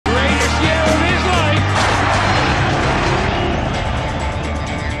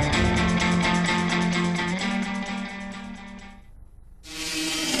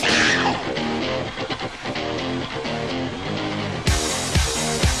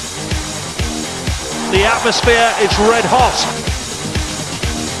The atmosphere is red hot.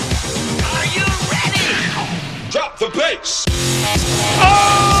 Are you ready? Drop the bass.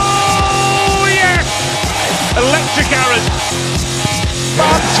 Oh, yes! Electric Aaron.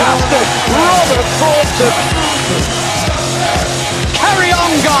 Fantastic! Robert Thornton! Carry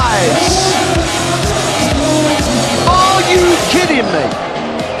on, guys! Are you kidding me?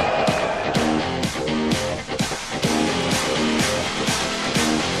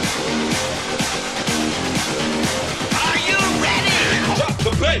 Are you ready? Drop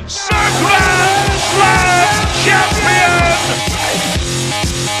the bass. The Grand Slam champion!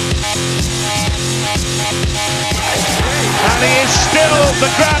 And he is still the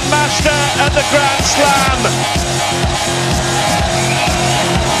Grand Master at the Grand Slam.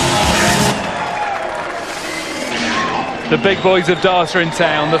 The big boys of darts are in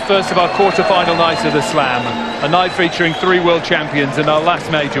town, the first of our quarter-final nights of the Slam. A night featuring 3 world champions and our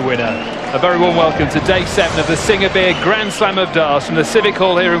last major winner. A very warm welcome to day 7 of the Singer Beer Grand Slam of Darts from the Civic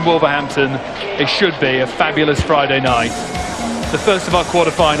Hall here in Wolverhampton. It should be a fabulous Friday night. The first of our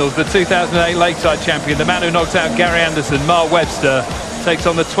quarter-finals, the 2008 Lakeside champion, the man who knocked out Gary Anderson, Mark Webster, takes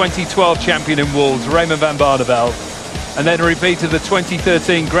on the 2012 champion in Wolves, Raymond van Barneveld. And then a repeat of the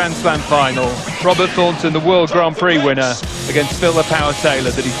 2013 Grand Slam final, Robert Thornton, the World Grand Prix winner, against Phil the Power Taylor,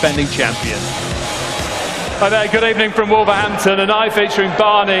 the defending champion. Hi there, good evening from Wolverhampton. A night featuring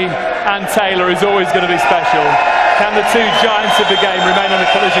Barney and Taylor is always going to be special. Can the two giants of the game remain on the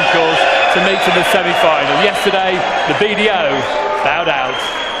collision course to meet in the semi-final? Yesterday, the BDO bowed out.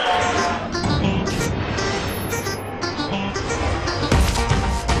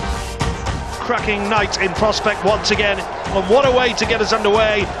 Cracking night in prospect once again, and what a way to get us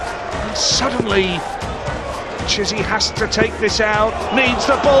underway. And suddenly Chizzy has to take this out, needs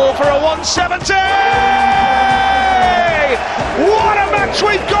the ball for a 170. What a match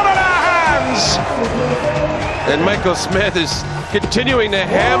we've got on our hands! And Michael Smith is continuing to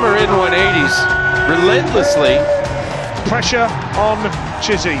hammer in 180s relentlessly. Pressure on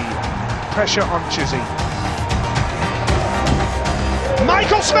Chizzy, pressure on Chizzy.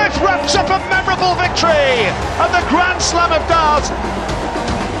 Michael Smith wraps up a memorable victory at the Grand Slam of Darts.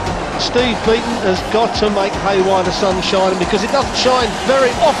 Steve Beaton has got to make hay while the sun's shining, because it doesn't shine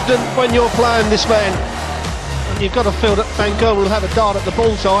very often when you're playing this man. And you've got to feel that Van Gogh will have a dart at the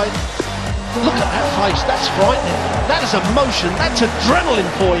bullseye. Look at that face, that's frightening. That is emotion, that's adrenaline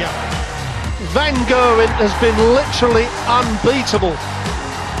for you. Van Gogh has been literally unbeatable.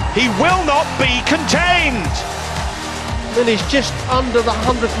 He will not be contained. And he's just under the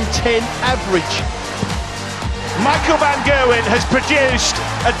 110 average. Michael Van Gerwen has produced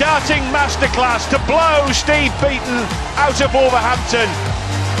a darting masterclass to blow Steve Beaton out of Wolverhampton.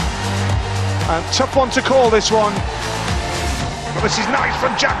 And tough one to call, this one. But this is nice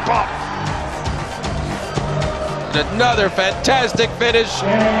from Jackpot. Another fantastic finish.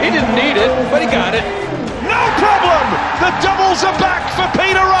 He didn't need it, but he got it. No problem! The doubles are back for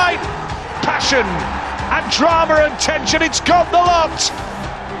Peter Wright. Passion and drama and tension, it's got the lot.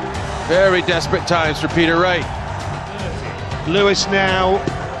 Very desperate times for Peter Wright. Lewis now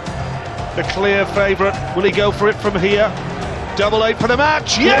the clear favourite. Will he go for it from here? Double 8 for the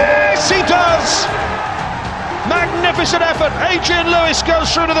match. Yes, he does! Magnificent effort. Adrian Lewis goes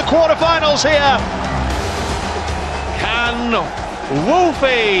through to the quarterfinals here. Can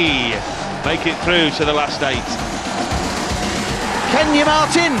Wolfie make it through to the last 8? Kenya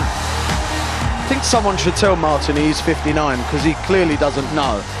Martin. I think someone should tell Martin he's 59, because he clearly doesn't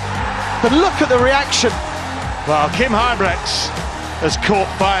know. But look at the reaction. Well, Kim Huybrechts has caught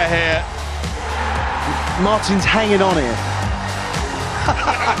fire here. Martin's hanging on here.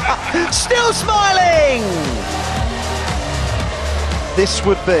 Still smiling! This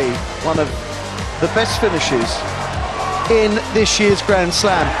would be one of the best finishes in this year's Grand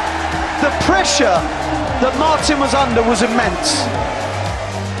Slam. The pressure that Martin was under was immense.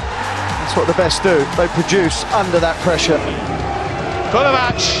 That's what the best do. They produce under that pressure. For the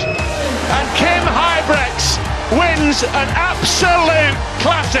match. And Kim Huybrechts wins an absolute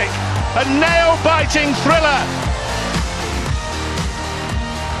classic. A nail-biting thriller.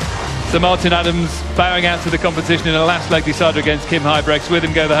 So Martin Adams bowing out to the competition in a last leg decider against Kim Huybrechts. With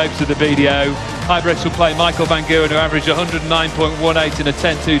him go the hopes of the BDO. Huybrechts will play Michael Van Gerwen, who averaged 109.18 in a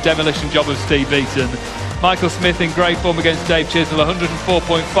 10-2 demolition job of Steve Beaton. Michael Smith in great form against Dave Chisnell,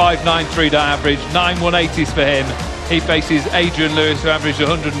 104.593 dart average, 9 180s for him. He faces Adrian Lewis, who averaged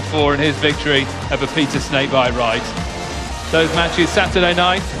 104 in his victory over Peter Snakebite Wright. Those matches Saturday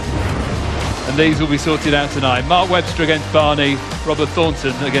night, and these will be sorted out tonight. Mark Webster against Barney, Robert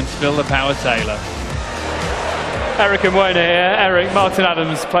Thornton against Phil the Power Taylor. Eric and Wayne here. Eric, Martin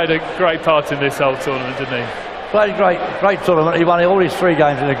Adams played a great part in this whole tournament, didn't he? Played a great tournament. He won all his 3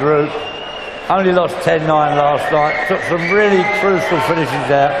 games in the group. Only lost 10-9 last night. Took some really crucial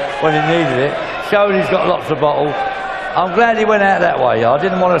finishes out when he needed it. Showed he's got lots of bottle. I'm glad he went out that way. I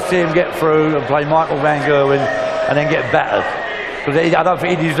didn't want to see him get through and play Michael van Gerwen and then get battered. Because I don't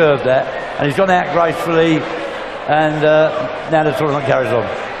think he deserved that. And he's gone out gracefully, and now the tournament carries on.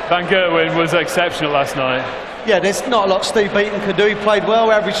 Van Gerwen was exceptional last night. Yeah, there's not a lot Steve Beaton could do. He played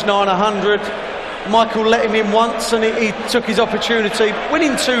well, averaged 900. Michael let him in once and he took his opportunity.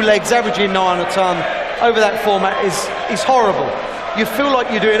 Winning 2 legs, averaging 9 a ton over that format is horrible. You feel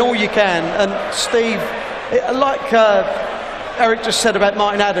like you're doing all you can, and Steve, like Eric just said about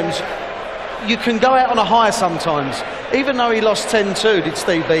Martin Adams, you can go out on a high sometimes. Even though he lost 10-2, did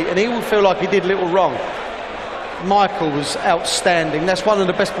Steve Beaton, he will feel like he did little wrong. Michael was outstanding. That's one of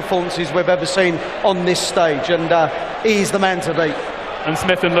the best performances we've ever seen on this stage, and he's the man to beat. And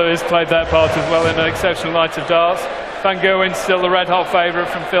Smith and Lewis played their part as well in an exceptional night of darts. Van Gerwen's still the red-hot favourite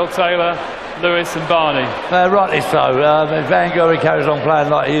from Phil Taylor, Lewis and Barney. Rightly so. If Van Gerwen carries on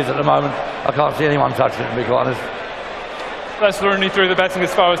playing like he is at the moment, I can't see anyone touching it, to be quite honest. Let's run you through the betting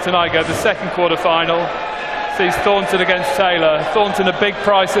as far as tonight goes. The second quarter-final sees Thornton against Taylor. Thornton a big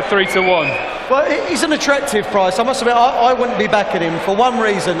price at 3-1. Well, he's an attractive price. I must admit, I wouldn't be backing him for one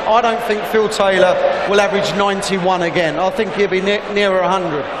reason. I don't think Phil Taylor will average 91 again. I think he'll be nearer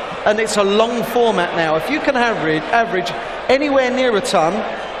 100. And it's a long format now. If you can average anywhere near a ton,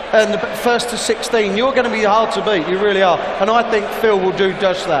 and the first to 16, you're going to be hard to beat. You really are. And I think Phil will do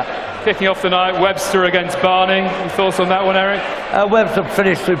just that. Kicking off the night, Webster against Barney. Your thoughts on that one, Eric? Webster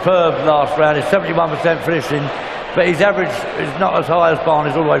finished superb last round. He's 71% finishing, but his average is not as high as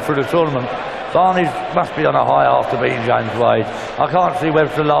Barney's all the way through the tournament. Barney must be on a high after beating James Wade. I can't see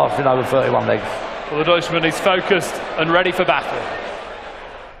Webster lasting over 31 legs. Well, the Deutschman is focused and ready for battle.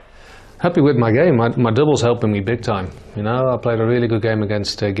 Happy with my game. My doubles helping me big time. You know, I played a really good game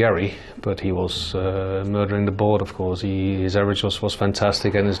against Gary, but he was murdering the board, of course. His average was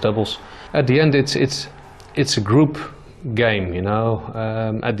fantastic, and his doubles. At the end, it's a group game, you know.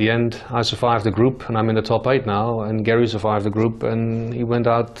 At the end, I survived the group, and I'm in the top 8 now, and Gary survived the group, and he went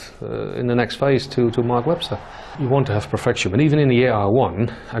out in the next phase to Mark Webster. You want to have perfection, but even in the year I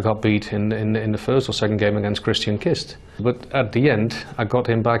won, I got beat in the first or second game against Christian Kist. But at the end, I got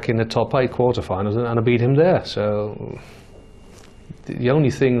him back in the top 8 quarterfinals, and I beat him there. So the only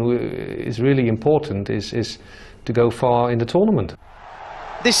thing is really important is to go far in the tournament.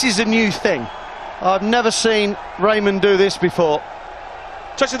 This is a new thing. I've never seen Raymond do this before.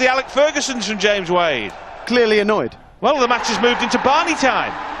 Touch of the Alec Fergusons from James Wade. Clearly annoyed. Well, the match has moved into Barney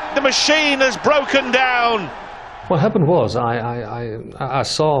time. The machine has broken down. What happened was I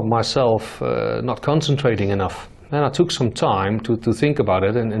saw myself not concentrating enough. And I took some time to think about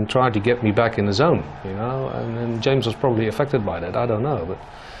it and try to get me back in the zone, you know. And James was probably affected by that, I don't know. But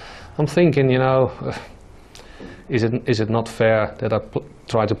I'm thinking, you know, is it not fair that I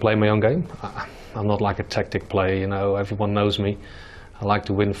try to play my own game? I'm not like a tactic player, you know, everyone knows me. I like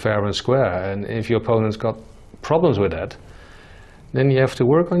to win fair and square, and if your opponent's got problems with that, then you have to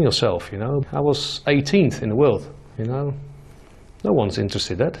work on yourself, you know. I was 18th in the world, you know. No one's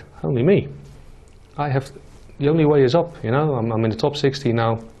interested in that, only me. The only way is up, you know. I'm in the top 60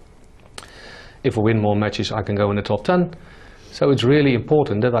 now. If I win more matches, I can go in the top 10. So it's really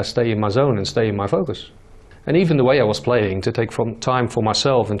important that I stay in my zone and stay in my focus. And even the way I was playing, to take time for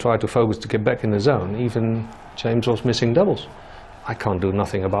myself and try to focus to get back in the zone, even James was missing doubles. I can't do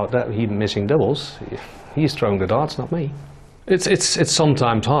nothing about that. He's missing doubles. He's throwing the darts, not me. It's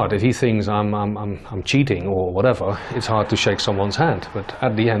sometimes hard. If he thinks I'm cheating or whatever, it's hard to shake someone's hand. But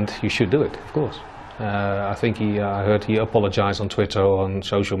at the end, you should do it, of course. I think I heard he apologized on Twitter or on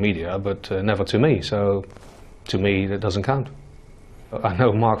social media, but never to me. So to me, that doesn't count. I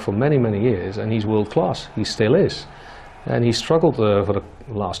know Mark for many, many years, and he's world class. He still is. And he struggled for the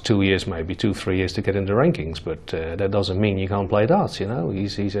last 2 years, maybe 2-3 years, to get in the rankings. But that doesn't mean you can't play darts, you know.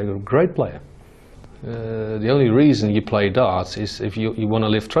 He's a great player. The only reason you play darts is if you want to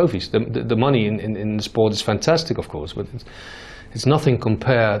lift trophies. The money in the sport is fantastic, of course, but it's nothing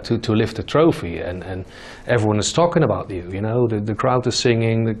compared to lift a trophy, and everyone is talking about you, you know. The crowd is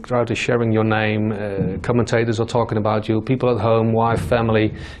singing, the crowd is sharing your name, commentators are talking about you, people at home, wife,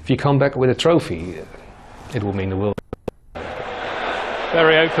 family. If you come back with a trophy, it will mean the world.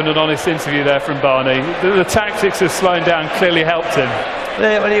 Very open and honest interview there from Barney. The tactics of slowing down clearly helped him.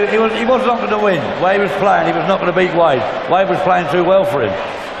 Yeah, but he was not going to win. Wade was playing, he was not going to beat Wade. Wade was playing too well for him.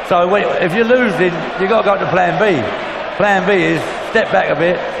 So if you're losing, you've got to go to plan B. Plan B is step back a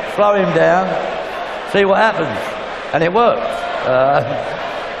bit, slow him down, see what happens. and it worked.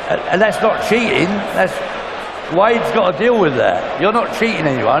 And that's not cheating. That's Wade's got to deal with that. You're not cheating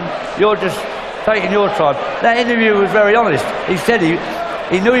anyone. You're just taking your time. That interview was very honest. He said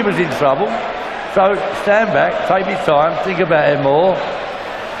he knew he was in trouble. So stand back, take your time, think about it more.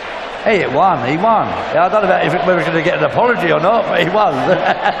 He won. He won. I don't know about whether he's going to get an apology or not, but he won.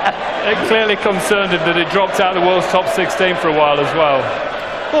 It clearly concerned him that it dropped out of the world's top 16 for a while as well.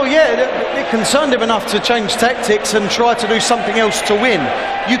 Well, yeah, it concerned him enough to change tactics and try to do something else to win.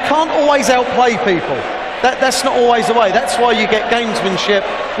 You can't always outplay people. That's not always the way. That's why you get gamesmanship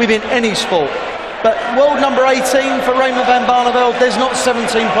within any sport. But world number 18 for Raymond van Barneveld, there's not 17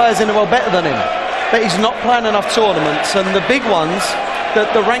 players in the world better than him. But he's not playing enough tournaments, and the big ones,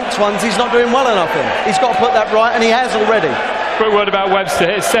 the ranked ones, he's not doing well enough in. He's got to put that right, and he has already. Quick word about Webster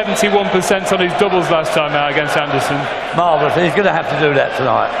here, 71% on his doubles last time out against Anderson. Marvellous, he's going to have to do that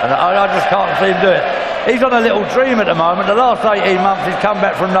tonight, and I just can't see him do it. He's on a little dream at the moment. The last 18 months he's come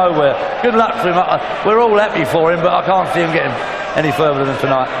back from nowhere. Good luck to him. We're all happy for him, but I can't see him getting any further than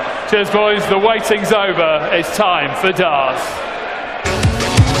tonight. Cheers, boys. The waiting's over. It's time for darts.